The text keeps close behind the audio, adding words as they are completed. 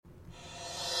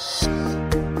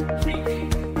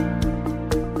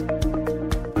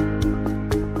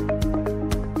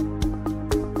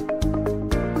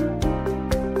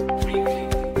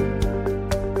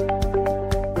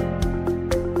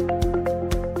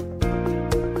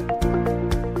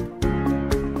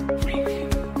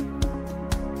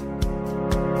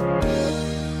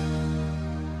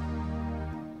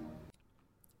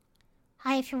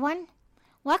everyone.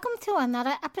 Welcome to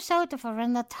another episode of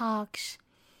Arenda Talks.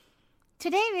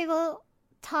 Today we will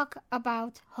talk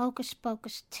about Hocus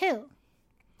Pocus 2.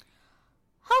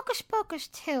 Hocus Pocus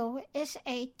 2 is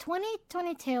a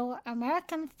 2022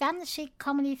 American fantasy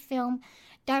comedy film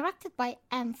directed by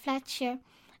Anne Fletcher,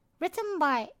 written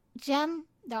by Jen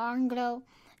D'Angelo,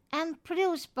 and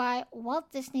produced by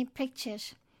Walt Disney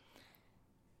Pictures.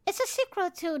 It's a sequel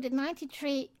to the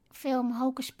 1993 film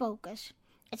Hocus Pocus.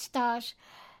 It stars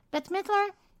Bette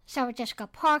Midler, Sarah Jessica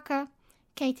Parker,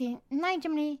 Katie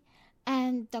Naimani,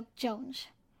 and Doug Jones,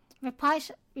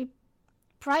 reprising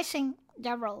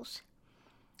their roles,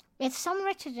 with Sam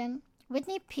Richardson,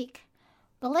 Whitney Peake,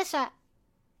 Melissa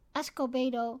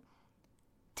Escobedo,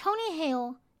 Tony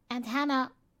Hale, and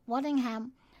Hannah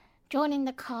Waddingham joining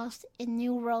the cast in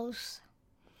new roles.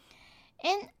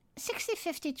 In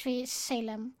 1653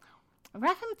 Salem,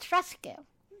 Reverend Tresca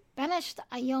banished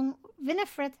a young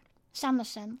Winifred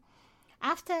Sanderson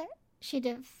after she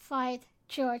defied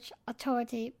church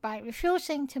authority by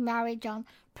refusing to marry John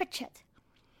Pritchett.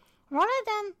 Rather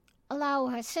than allow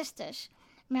her sisters,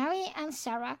 Mary and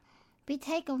Sarah, be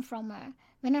taken from her,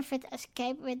 Winifred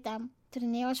escaped with them to the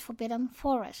nearest forbidden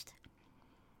forest.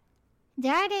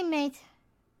 There they meet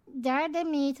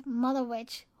Mother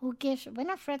Witch, who gives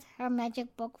Winifred her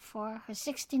magic book for her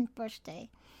 16th birthday,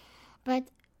 but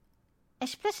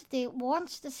explicitly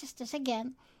warns the sisters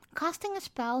again, casting a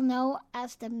spell known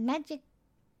as the Magic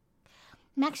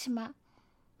Maxima,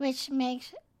 which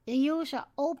makes the user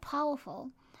all-powerful.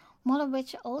 Mother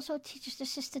Witch also teaches the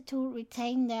sisters to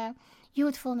retain their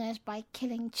youthfulness by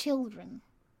killing children.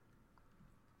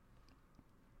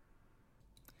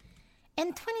 In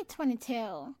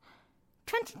 2022,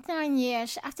 29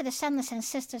 years after the Sanderson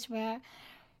sisters were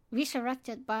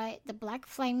resurrected by the Black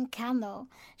Flame Candle,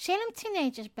 Salem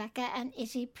teenagers Becca and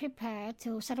Izzy prepare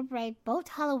to celebrate both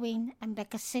Halloween and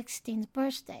Becca's 16th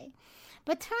birthday,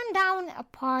 but turn down a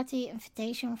party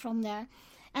invitation from their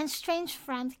estranged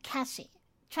friend Cassie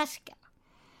Tresca.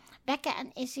 Becca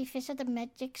and Izzy visit the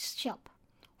magic shop,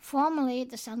 formerly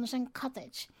the Sanderson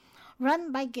Cottage,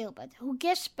 run by Gilbert, who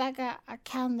gives Becca a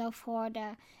candle for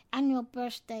their annual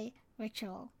birthday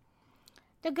ritual.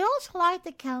 The girls light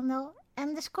the candle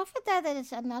and discover that it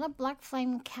is another black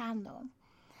flame candle.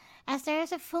 As there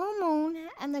is a full moon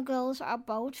and the girls are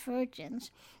both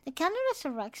virgins, the candle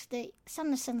resurrects the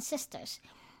Sanderson sisters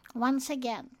once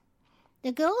again.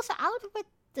 The girls are out with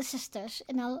the sisters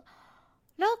in a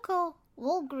local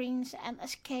Walgreens and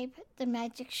escape the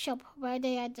magic shop, where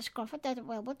they are discovered that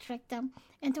Will will trick them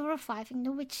into reviving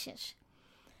the witches.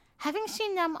 Having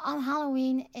seen them on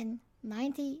Halloween in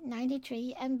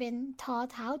 1993 and been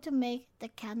taught how to make the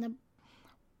candle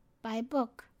by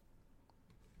book,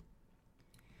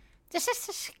 the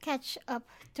sisters catch up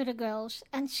to the girls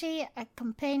and see a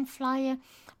campaign flyer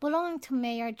belonging to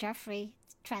Mayor Jeffrey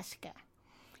Tresca,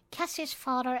 Cassie's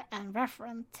father and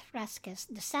Reverend Tresca's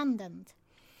descendant.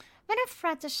 When a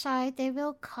threat decide they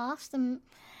will cast the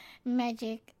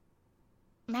Magic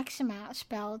Maxima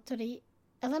spell to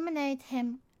eliminate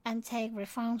him and take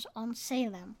revenge on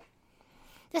Salem.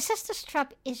 The sisters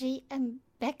trap Izzy and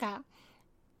Becca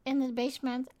in the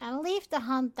basement and leave the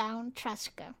hunt down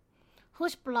Tresca,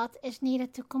 whose blood is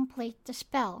needed to complete the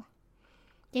spell.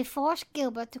 They force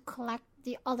Gilbert to collect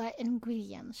the other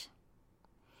ingredients.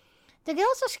 The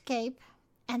girls escape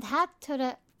and head to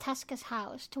the Tresca's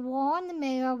house to warn the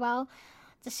mayor, while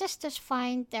the sisters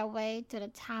find their way to the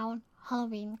town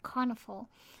Halloween carnival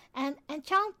and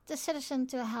enchant the citizen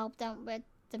to help them with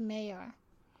the mayor,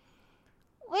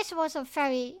 which was a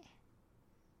very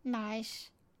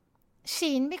nice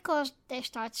scene because they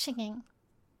start singing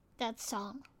that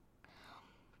song.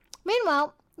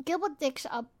 Meanwhile, Gilbert digs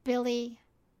up Billy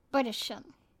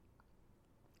Butcherson,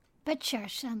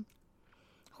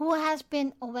 who has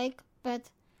been awake but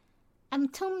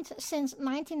entombed since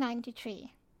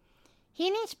 1993. He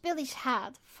needs Billy's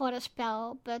head for the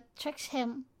spell, but tricks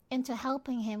him into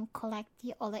helping him collect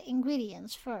the other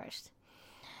ingredients first.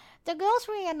 The girls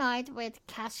reunite with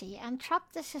Cassie and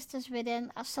trap the sisters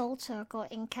within a soul circle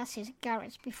in Cassie's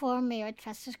garage before Mayor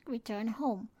Tresca's return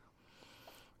home.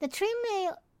 The three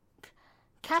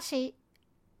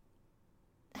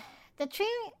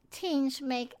teens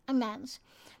make amends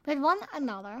with one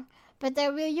another, but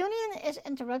their reunion is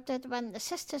interrupted when the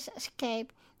sisters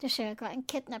escape the circle and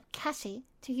kidnap Cassie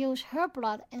to use her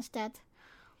blood instead.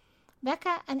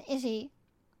 Becca and Izzy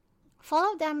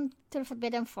follow them to the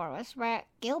Forbidden Forest, where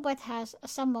Gilbert has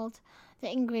assembled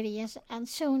the ingredients and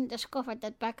soon discover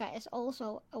that Becca is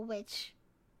also a witch.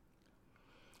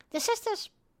 The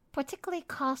sisters particularly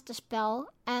cast the spell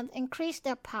and increase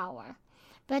their power,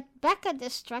 but Becca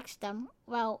distracts them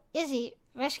while Izzy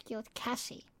rescued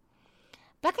Cassie.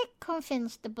 Beckett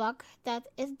convinced the book that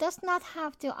it does not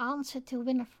have to answer to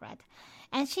Winifred,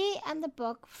 and she and the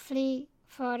book flee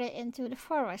further into the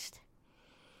forest.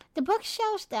 The book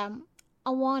shows them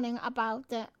a warning about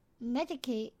the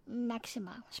Medici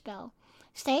Maxima spell,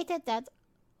 stated that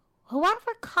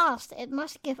whoever cast it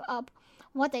must give up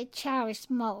what they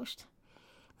cherished most.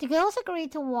 The girls agree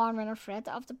to warn Winifred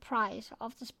of the price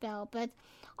of the spell, but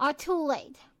are too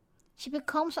late. She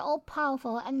becomes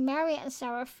all-powerful and Mary and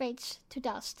Sarah fades to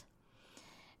dust.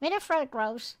 Winifred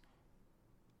grows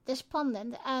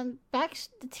despondent and begs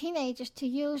the teenagers to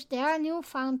use their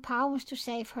newfound powers to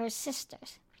save her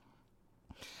sisters.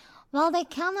 While they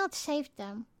cannot save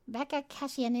them, Becca,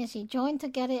 Cassie and Izzy join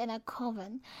together in a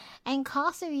coven and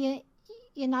cast a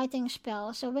uniting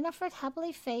spell, so Winifred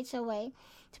happily fades away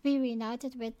to be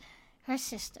reunited with her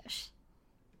sisters.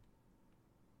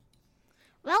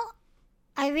 Well,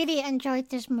 I really enjoyed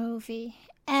this movie,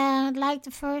 and like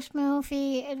the first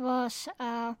movie, it was,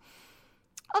 of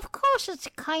course, it's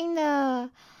kind of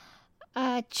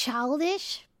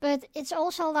childish, but it's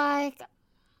also like,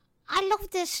 I love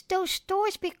those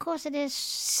stories because it is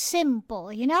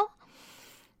simple, you know?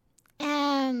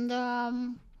 And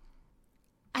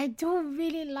I do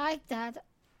really like that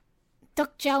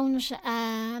Doc Jones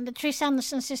and the three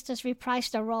Sanderson sisters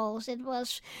reprised their roles. It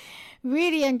was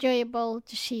really enjoyable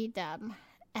to see them.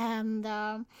 And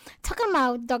talking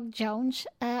about Doc Jones,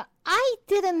 I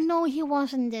didn't know he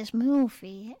was in this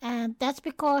movie. And that's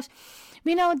because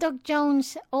we know Doc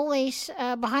Jones always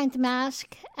behind the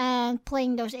mask and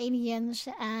playing those aliens.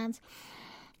 And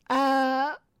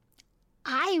I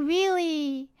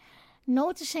really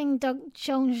noticing Doc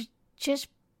Jones just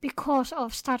because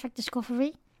of Star Trek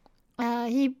Discovery.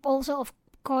 He also, of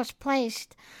course,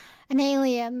 placed an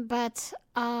alien, but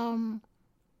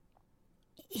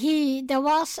there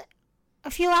was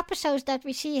a few episodes that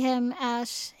we see him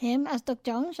as Doc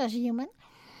Jones, as a human.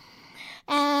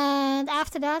 And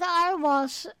after that, I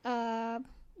was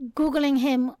Googling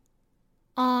him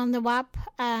on the web,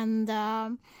 and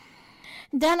then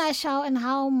I saw in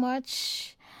how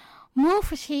much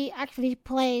movies he actually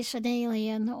plays an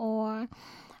alien, or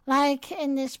like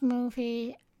in this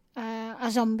movie, a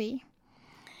zombie.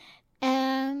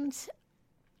 And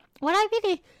what I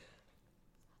really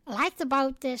liked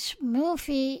about this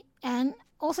movie, and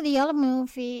also the other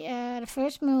movie, the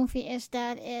first movie, is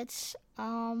that it's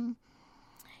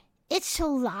so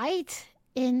light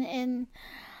in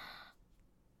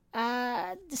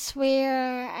the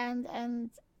sphere and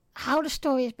how the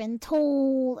story has been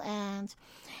told, and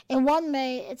in one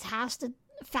way it has the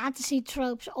fantasy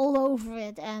tropes all over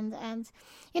it, and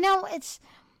you know, it's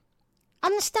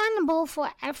understandable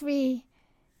for every,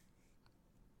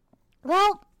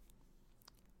 well,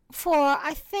 for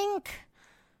I think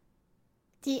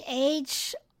the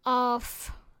age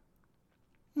of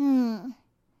maybe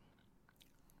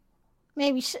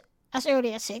as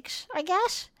early as 6, I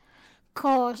guess,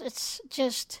 because it's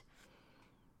just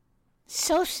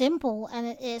so simple and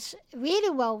it is really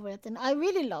well written. I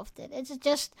really loved it. It's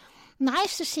just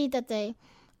nice to see that they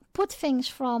put things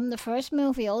from the first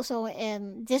movie also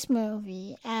in this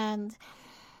movie. And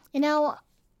you know,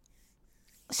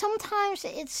 sometimes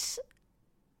it's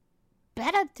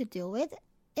better to do it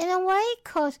in a way,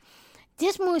 because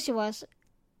this movie was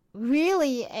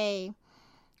really a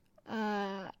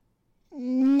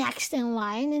next in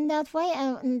line in that way,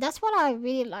 and that's what I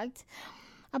really liked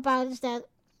about it, is that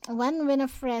when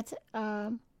Winifred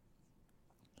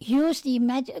used the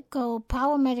magical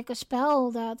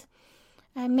spell that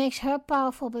makes her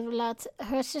powerful but let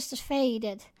her sisters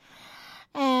faded,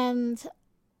 and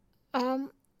there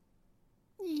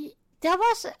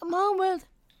was a moment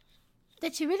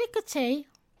that you really could say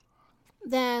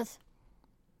that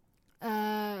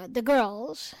the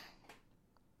girls,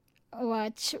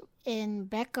 which in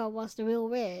Becca was the real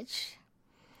witch,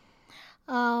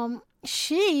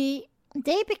 they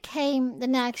became the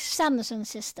next Sanderson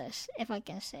sisters, if I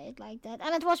can say it like that.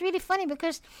 And it was really funny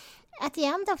because at the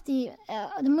end of the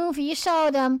movie, you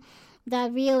saw them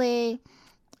that really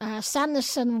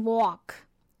Sanderson walk.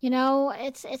 You know,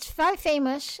 it's very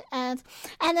famous. And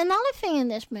another thing in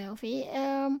this movie,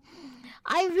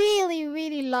 I really,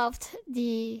 really loved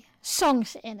the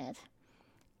songs in it.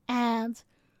 And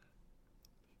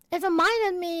it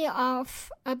reminded me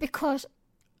of, because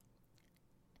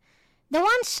the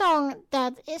one song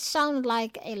that it sounded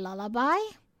like a lullaby,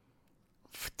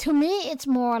 to me it's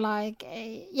more like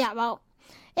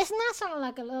it's not sounding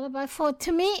like a lullaby.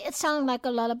 To me it sounded like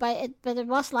a lullaby, but it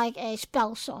was like a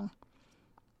spell song.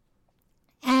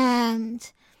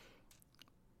 And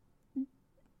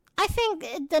I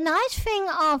think the nice thing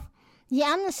of the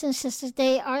Anderson sisters,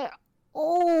 they are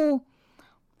all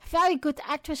very good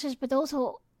actresses, but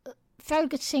also very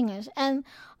good singers. And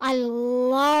I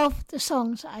love the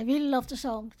songs. I really love the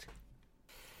songs.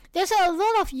 There's a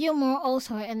lot of humor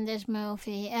also in this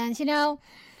movie. And,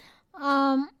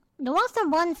 there was the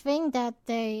one thing that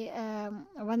they,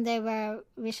 when they were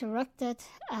resurrected,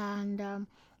 and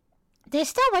they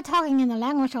still were talking in the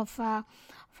language of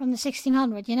from the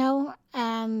 1600,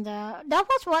 and that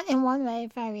was in one way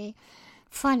very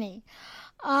funny.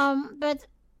 But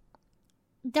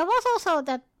there was also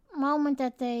that moment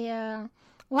that they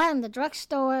were in the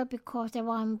drugstore because they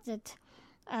wanted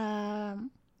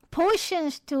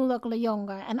potions to look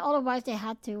younger, and otherwise they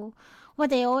had to,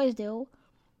 what they always do,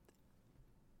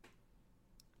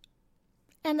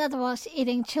 and that was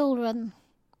eating children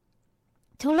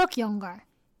to look younger.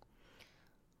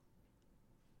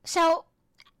 So,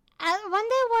 when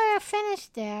they were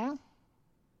finished there,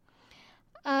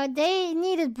 they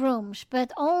needed brooms,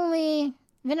 but only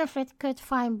Winifred could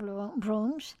find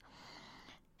brooms.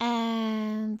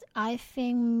 And I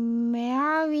think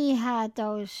Mary had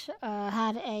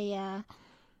had a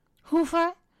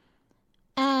Hoover,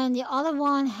 and the other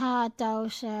one had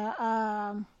those,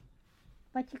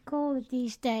 what you call it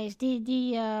these days, I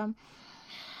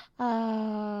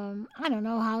don't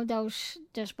know how those,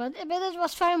 but it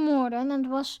was very modern, and it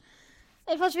was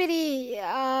really,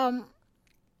 how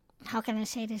can I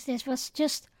say this? This was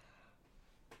just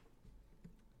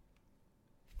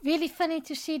really funny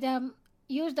to see them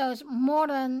use those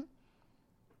modern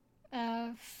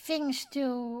things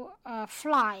to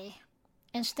fly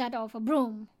instead of a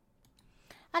broom.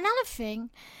 Another thing,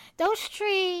 those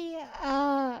three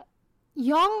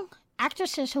young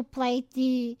actresses who played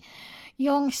the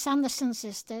young Sanderson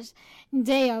sisters,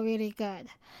 they are really good.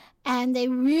 And they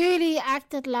really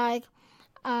acted like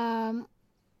the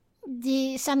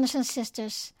Sanderson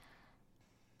sisters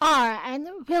are and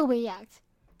will react.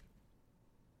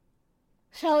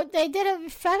 So they did a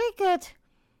very good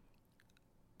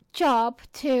job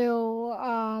to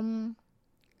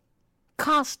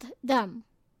cast them.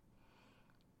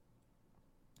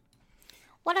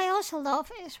 What I also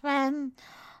love is when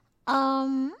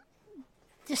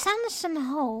the Sanderson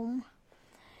home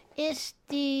is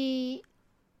the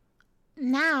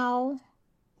now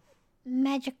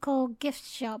magical gift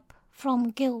shop from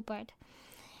Gilbert.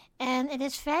 And it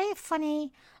is very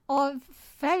funny, or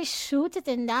very suited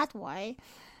in that way,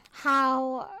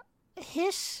 how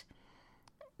his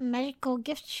magical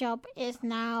gift shop is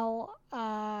now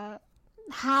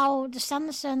how the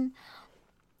Sanderson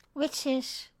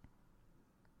witches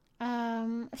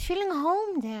feeling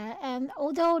home there. And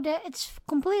although it's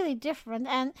completely different,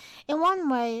 and in one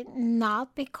way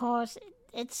not, because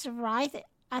it's right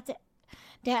at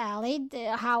their alley,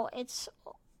 how it's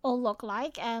all look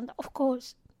like, and of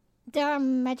course their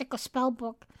magical spell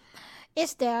book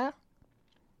is there.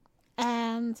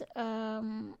 And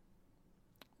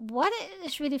what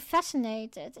is really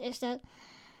fascinating is that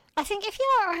I think if you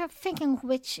are thinking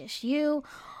witches, you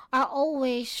are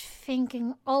always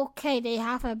thinking, okay, they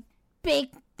have a big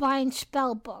bind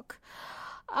spell book.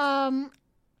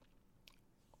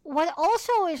 What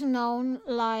also is known,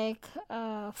 like,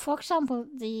 for example,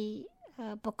 the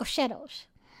Book of Shadows.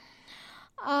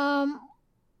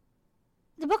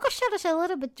 The Book of Shadows is a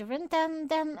little bit different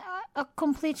than a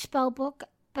complete spell book,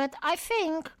 but I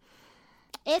think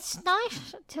it's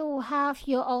nice to have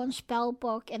your own spell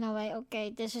book in a way.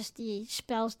 Okay, this is the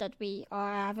spells that we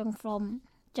are having from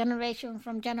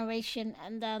generation,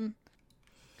 and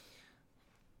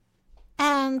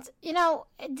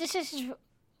this is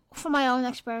from my own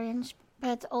experience,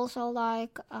 but also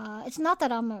like it's not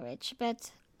that I'm a witch,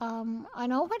 but I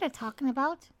know what they're talking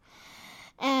about,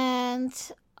 and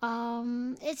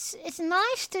it's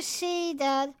nice to see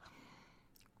that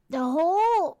the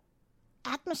whole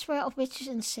atmosphere of witches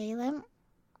in Salem.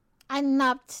 I'm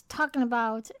not talking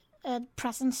about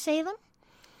present Salem,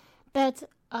 but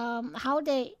how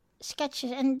they sketch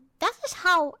it, and that is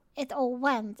how it all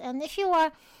went. And if you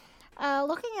are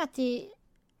looking at the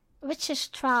witches'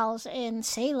 trials in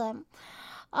Salem,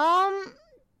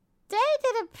 they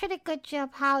did a pretty good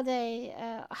job how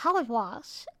it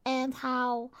was, and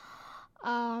how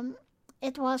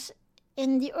it was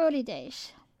in the early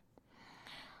days.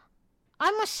 I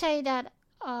must say that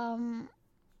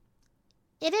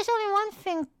it is only one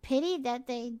thing pity that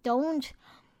they don't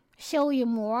show you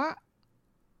more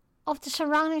of the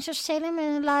surroundings of Salem,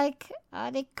 and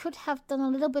they could have done a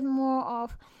little bit more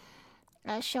of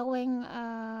showing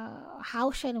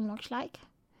how Salem looks like,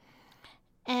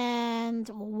 and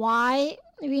why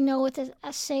we know it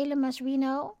as Salem as we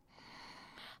know.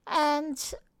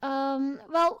 And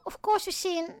well, of course, we've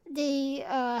seen the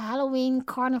Halloween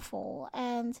carnival,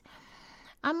 and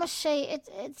I must say it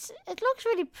looks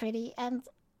really pretty, and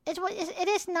it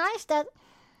is nice that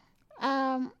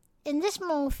in this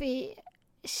movie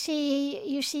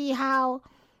you see how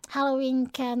Halloween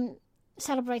can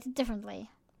celebrate it differently.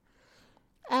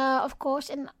 Of course,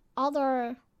 in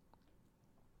other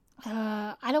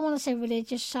I don't want to say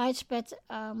religious sites, but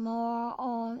more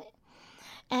on,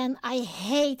 and I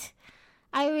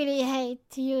really hate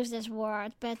to use this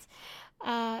word, but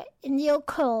in the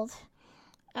occult,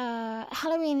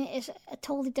 Halloween is a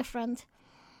totally different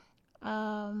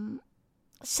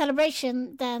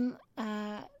celebration than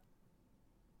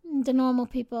the normal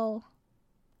people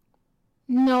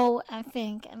know and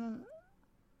think. And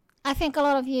I think a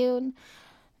lot of you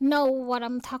know what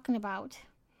I'm talking about.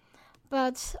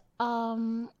 But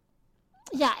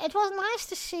yeah, it was nice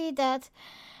to see that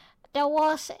there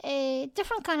was a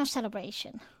different kind of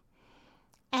celebration.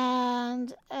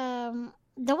 And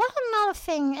there was another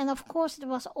thing, and of course it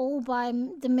was all by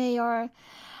the mayor.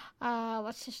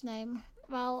 What's his name?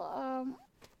 Well,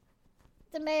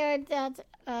 the mayor that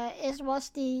was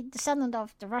the descendant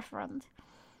of the reverend.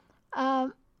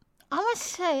 I must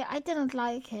say I didn't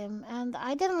like him, and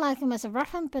I didn't like him as a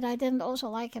reverend, but I didn't also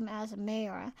like him as a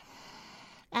mayor.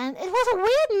 And it was a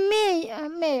weird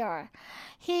mayor.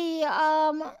 He,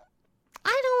 I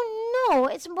don't know.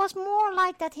 It was more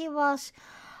like that he was.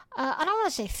 I don't want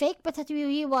to say fake, but that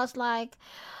he was like.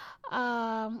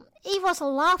 He was a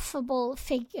laughable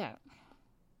figure.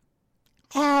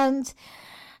 And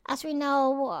as we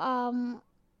know, I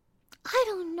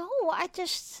don't know. I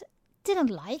just didn't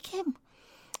like him.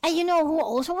 And you know who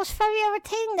also was very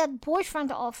irritating? That boyfriend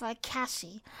of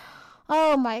Cassie.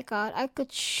 Oh my god, I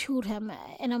could shoot him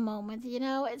in a moment. You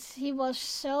know, he was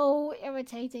so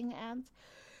irritating, and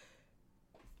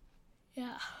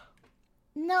yeah,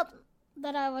 not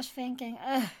that I was thinking.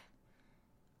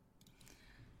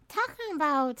 Talking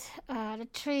about the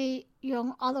three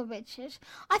young other witches,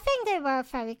 I think they were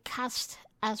very cast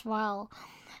as well,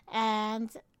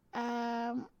 and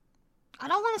I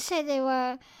don't want to say they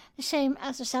were the same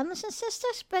as the Sanderson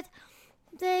sisters, but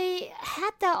they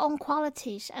had their own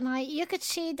qualities, and you could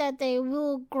see that they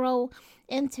will grow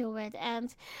into it.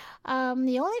 And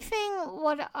the only thing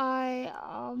what I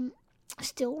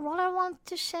still rather want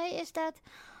to say is that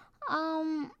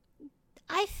I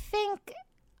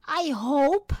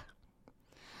hope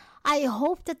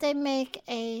that they make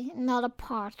another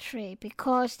part 3,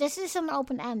 because this is an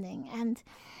open ending, and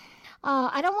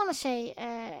I don't want to say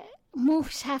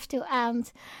movies have to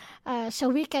end so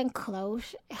we can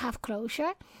have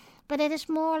closure, but it is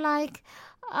more like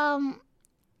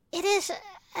it is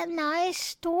a nice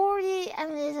story,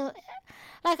 and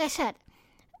like I said,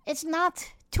 it's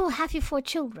not too heavy for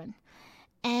children,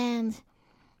 and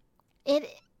it's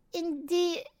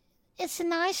a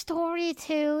nice story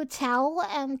to tell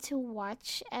and to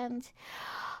watch. And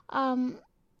in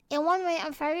one way,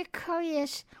 I'm very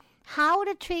curious how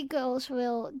the three girls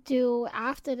will do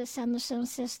after the Sanderson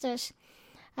sisters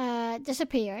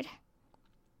disappeared.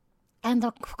 And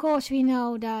of course, we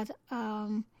know that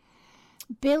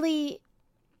Billy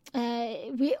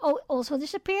also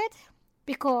disappeared,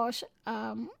 because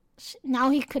now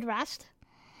he could rest.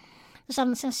 The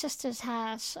Sanderson sisters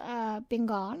has been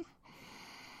gone.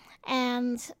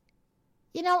 And,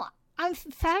 you know, I'm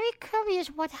very curious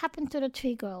what happened to the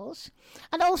three girls.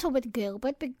 And also with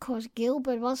Gilbert, because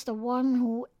Gilbert was the one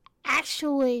who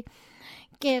actually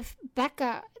gave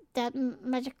Becca that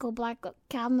magical black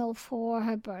candle for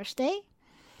her birthday.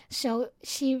 So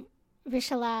she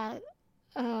resurrected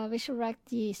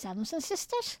the Sanderson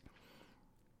sisters.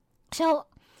 So,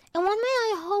 in one way,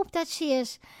 I hope that she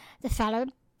is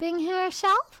developing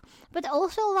herself, but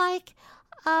also like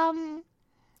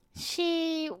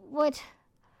she would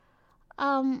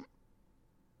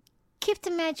keep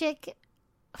the magic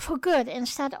for good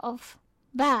instead of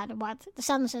bad, what the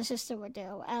Sanderson sister would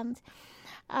do. And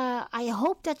I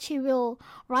hope that she will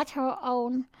write her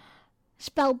own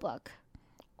spell book,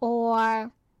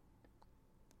 or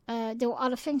do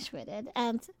other things with it.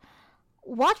 And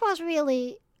what was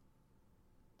really,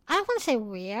 I don't want to say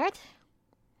weird,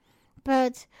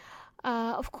 but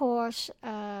of course,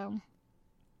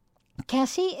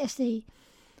 Cassie is the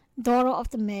daughter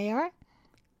of the mayor,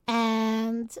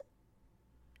 and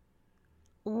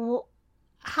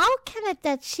how can it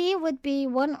that she would be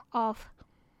one of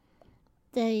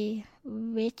the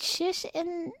witches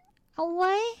in a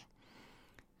way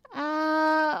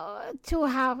to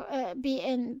have be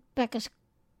in Becca's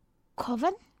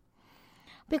coven?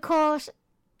 Because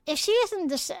if she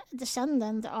isn't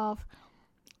descendant of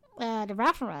the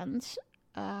reverends,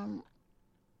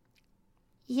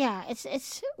 yeah,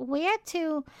 it's weird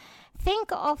to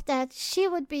think of that she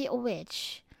would be a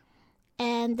witch,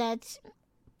 and that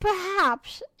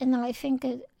perhaps, and I think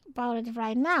about it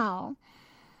right now,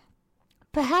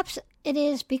 perhaps it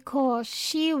is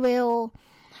because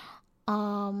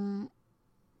um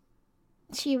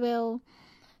she will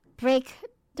break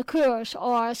the curse,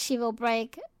 or she will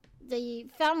break the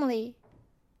family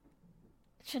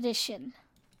tradition.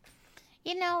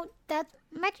 You know, that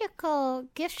magical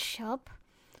gift shop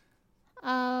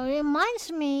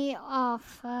reminds me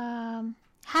of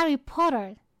Harry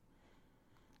Potter.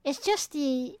 It's just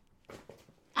the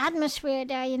atmosphere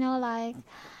there, you know, like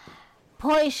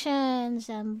potions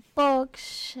and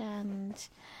books and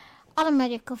other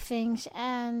magical things.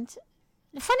 And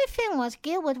the funny thing was,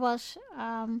 Gilbert was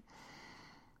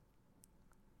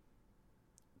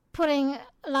putting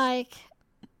like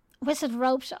wizard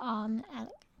robes on, and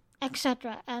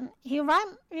etc. And he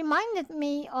reminded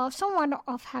me of someone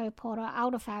of Harry Potter,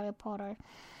 out of Harry Potter,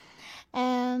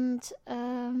 and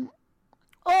and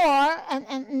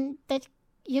that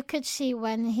you could see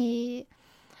when he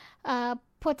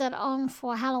put that on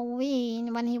for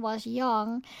Halloween when he was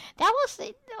young. That was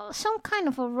some kind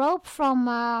of a robe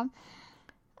from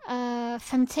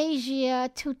Fantasia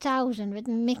 2000 with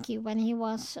Mickey when he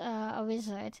was a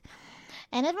wizard,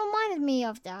 and it reminded me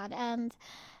of that. And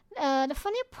the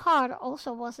funny part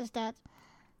also is that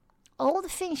all the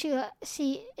things you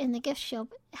see in the gift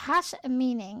shop has a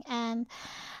meaning, and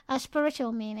a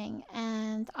spiritual meaning,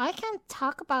 and I can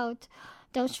talk about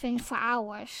those things for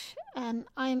hours, and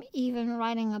I'm even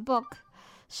writing a book.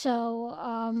 So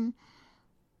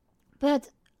but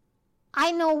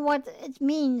I know what it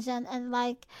means, and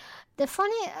like the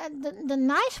funny the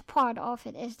nice part of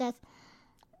it is that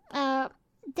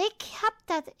they kept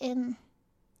that in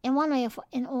one way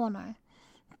in honor.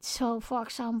 So for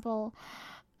example,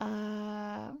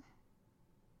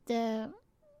 the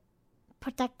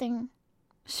protecting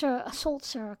salt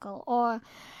circle, or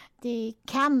the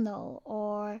candle,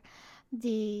 or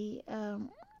the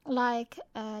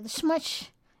the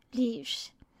smudge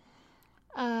leaves,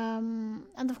 and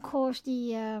of course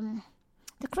the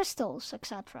crystals,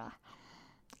 etc.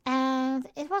 And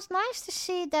it was nice to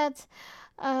see that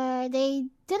they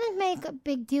didn't make a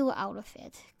big deal out of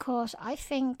it, because I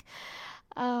think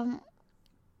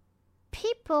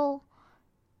people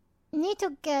need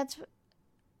to get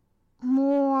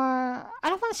more, I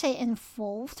don't want to say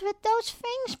involved with those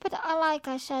things, but like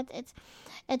I said,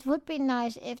 it would be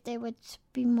nice if they would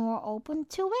be more open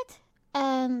to it.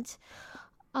 And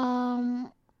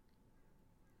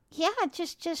yeah,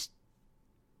 just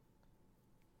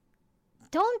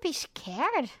don't be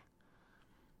scared.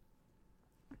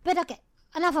 But okay,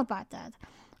 enough about that.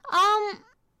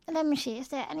 Let me see, is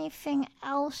there anything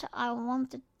else I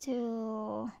wanted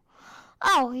to...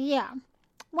 Oh yeah,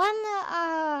 when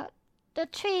the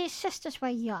three sisters were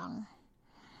young,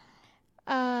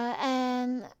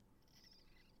 and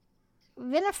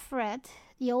Winifred,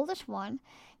 the oldest one,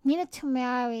 needed to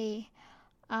marry,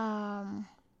 what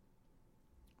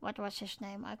was his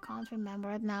name? I can't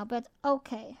remember it now, but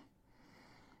okay.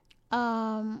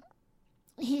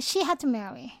 She had to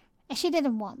marry, and she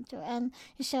didn't want to, and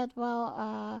he said,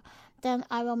 well, then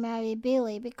I will marry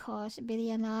Billy, because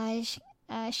Billy and I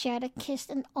shared a kiss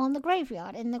in the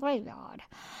graveyard.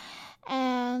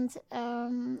 And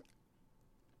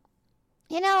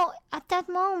you know, at that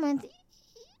moment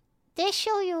they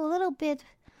show you a little bit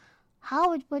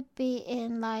how it would be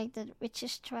in like the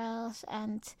witches' trials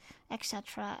and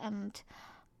etc. And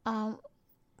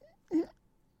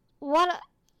what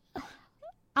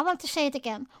I want to say it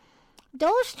again.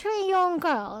 Those three young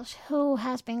girls who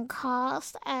has been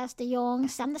cast as the young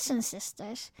Sanderson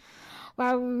sisters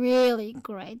were really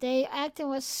great. Their acting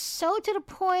was so to the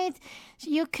point.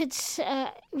 You could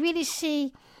really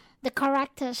see the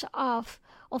characters of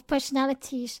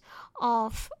personalities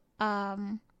of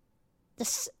the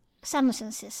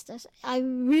Sanderson sisters. I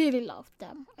really loved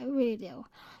them. I really do.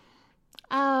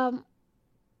 I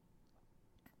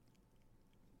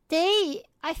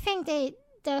think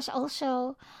there's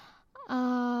also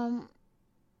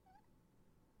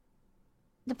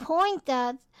the point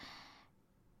that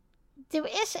there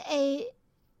is a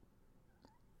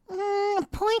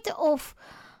point of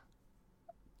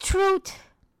truth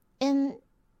in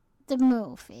the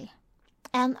movie,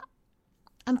 and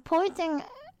I'm pointing,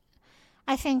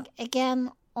 I think,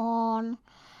 again on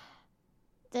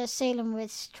the Salem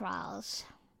witch trials.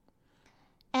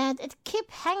 And it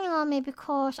keeps hanging on me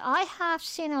because I have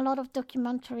seen a lot of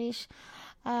documentaries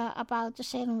about the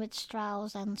Salem witch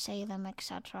trials and Salem,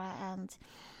 etc. And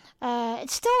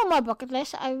it's still on my bucket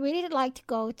list. I really like to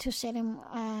go to Salem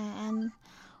and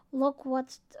look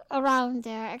what's around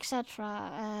there,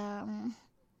 etc.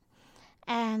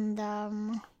 And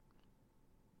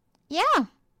yeah,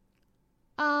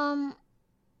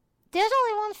 there's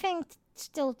only one thing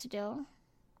still to do,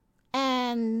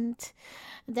 and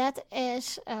that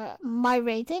is my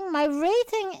rating. My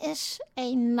rating is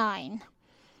a 9.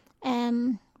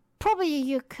 Probably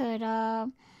you could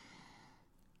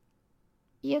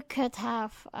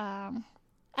have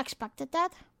expected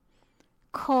that,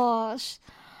 cause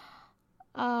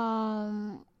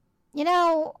you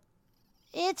know,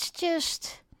 it's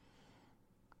just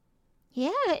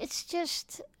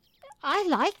I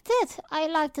liked it. I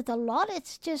liked it a lot.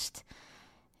 It's just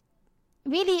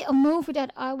really a movie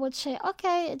that I would say,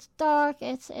 okay, it's dark,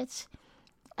 it's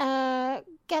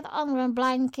get under a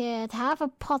blanket, have a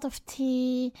pot of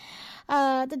tea,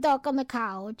 the dog on the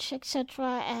couch,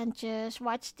 etc., and just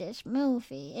watch this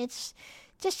movie. It's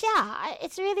just,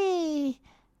 it's really,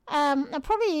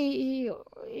 probably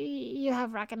you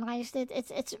have recognized it.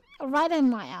 It's right in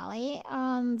my alley,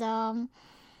 and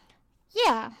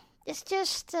yeah, it's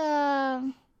just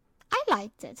I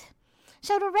liked it.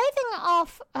 So the rating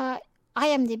of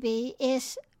IMDb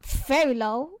is very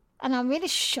low, and I'm really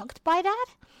shocked by that.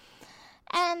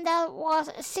 And that was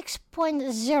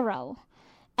 6.0.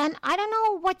 And I don't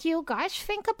know what you guys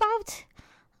think about.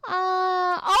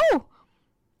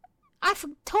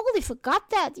 Totally forgot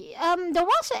that. There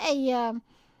was a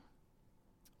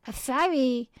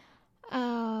very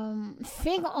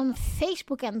thing on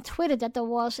Facebook and Twitter that there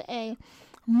was a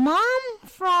mom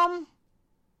from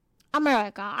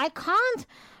America. I can't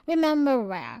remember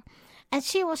where. And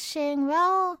she was saying,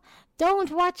 well,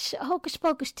 don't watch Hocus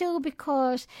Pocus 2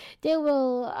 because they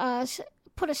will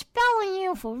put a spell on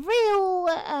you for real.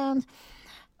 And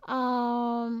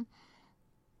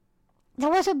there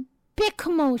was a big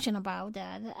commotion about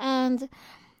that. And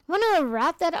when I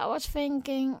read that, I was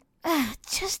thinking,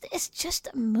 it's just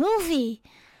a movie.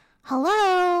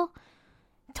 Hello?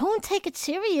 Don't take it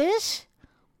serious.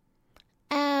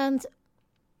 And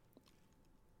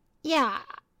yeah,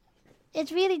 it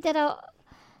really did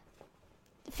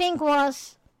think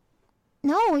was,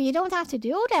 no, you don't have to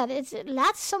do that.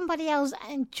 Let somebody else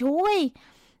enjoy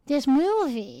this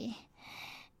movie.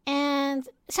 And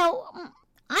so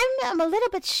I'm a little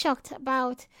bit shocked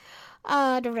about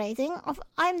the rating of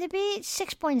IMDb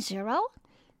 6.0.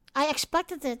 I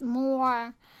expected it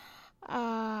more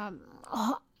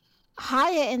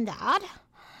higher in that.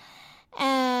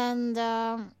 And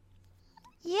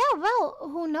yeah, well,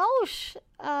 who knows?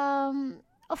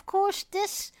 Of course,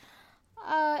 this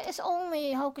is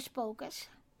only Hocus Pocus.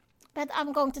 But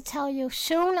I'm going to tell you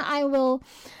soon I will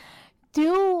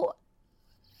do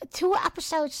 2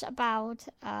 episodes about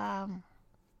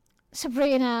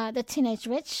Sabrina the Teenage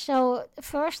Witch. So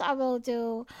first I will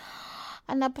do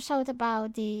an episode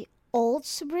about the old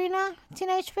Sabrina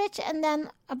Teenage Witch, and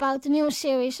then about the new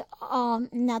series on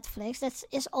Netflix. That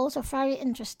is also very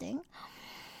interesting.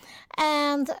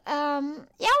 And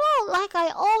like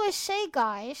I always say,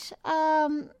 guys,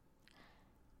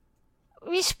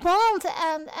 respond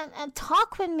and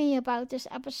talk with me about this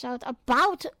episode,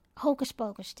 about Hocus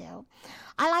Pocus 2.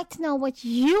 I like to know what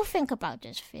you think about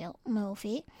this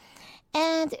movie.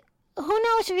 And who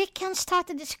knows, we can start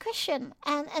a discussion.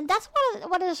 And that's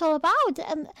what it's all about.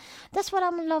 And that's what I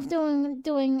love doing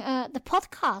the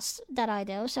podcast that I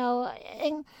do. So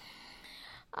in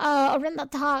Orinda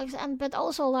Talks, but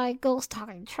also like Girls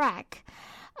Talking Track.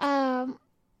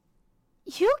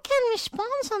 You can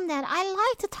respond on that. I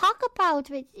like to talk about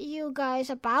with you guys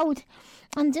about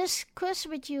and discuss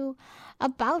with you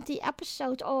about the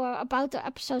episode, or about the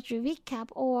episode recap,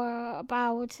 or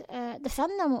about the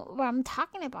fandom where I'm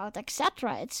talking about,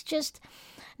 etc. It's just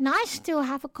nice to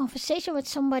have a conversation with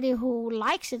somebody who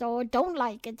likes it or don't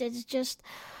like it. It's just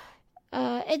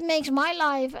it makes my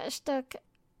life a stuck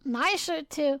nicer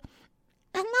too,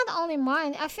 and not only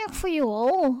mine, I think for you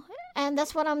all. And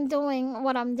that's what I'm doing,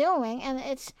 and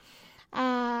it's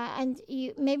and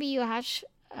maybe you have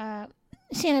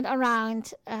seen it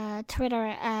around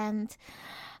Twitter and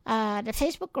the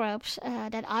Facebook groups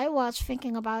that I was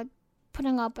thinking about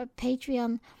putting up a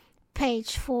Patreon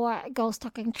page for Girls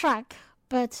Talking Track.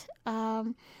 But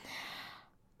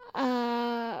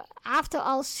after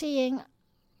all seeing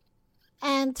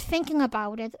and thinking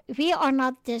about it, we are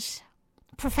not this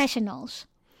professionals.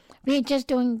 We're just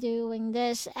doing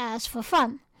this as for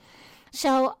fun.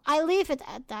 So I leave it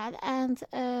at that. And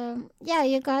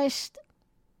you guys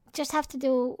just have to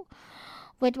do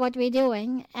with what we're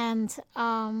doing. And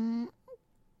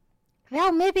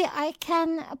maybe I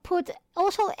can put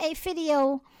also a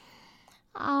video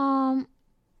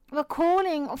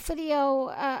recording a video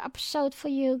episode for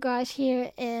you guys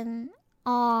here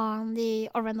on the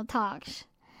Orlando Talks.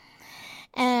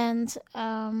 And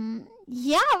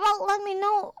well, let me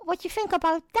know what you think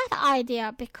about that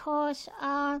idea, because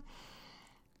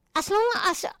as long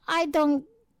as I don't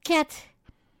get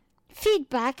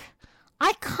feedback,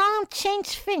 I can't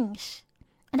change things,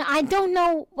 and I don't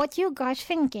know what you guys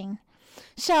thinking.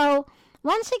 So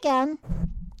once again,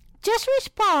 just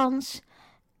respond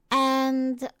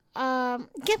and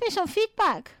give me some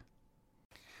feedback.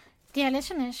 Dear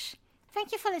listeners,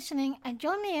 thank you for listening, and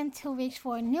join me in 2 weeks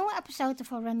for a new episode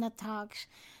of Orlando Talks.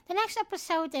 The next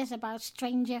episode is about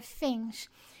Stranger Things.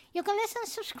 You can listen,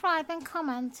 subscribe, and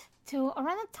comment to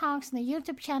Orlando Talks on the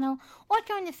YouTube channel or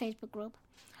join the Facebook group.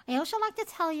 I also like to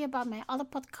tell you about my other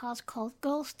podcast called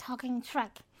Girls Talking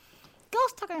Trek.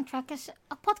 Girls Talking Trek is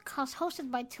a podcast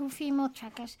hosted by 2 female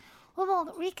trekkers who will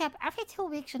recap every 2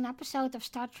 weeks an episode of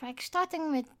Star Trek,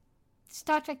 starting with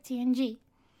Star Trek TNG.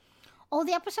 All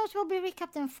the episodes will be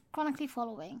recapped and chronically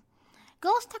following.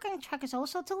 Girls Talking Trek is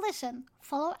also to listen,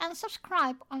 follow, and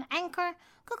subscribe on Anchor,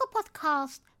 Google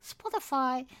Podcasts,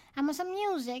 Spotify, Amazon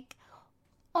Music,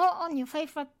 or on your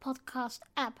favorite podcast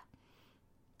app.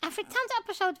 Every 10th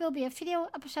episode will be a video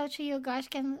episode, so you guys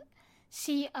can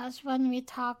see us when we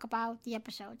talk about the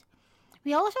episode.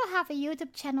 We also have a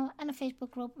YouTube channel and a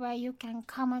Facebook group where you can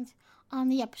comment on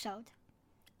the episode.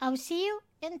 I will see you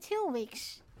in 2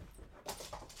 weeks.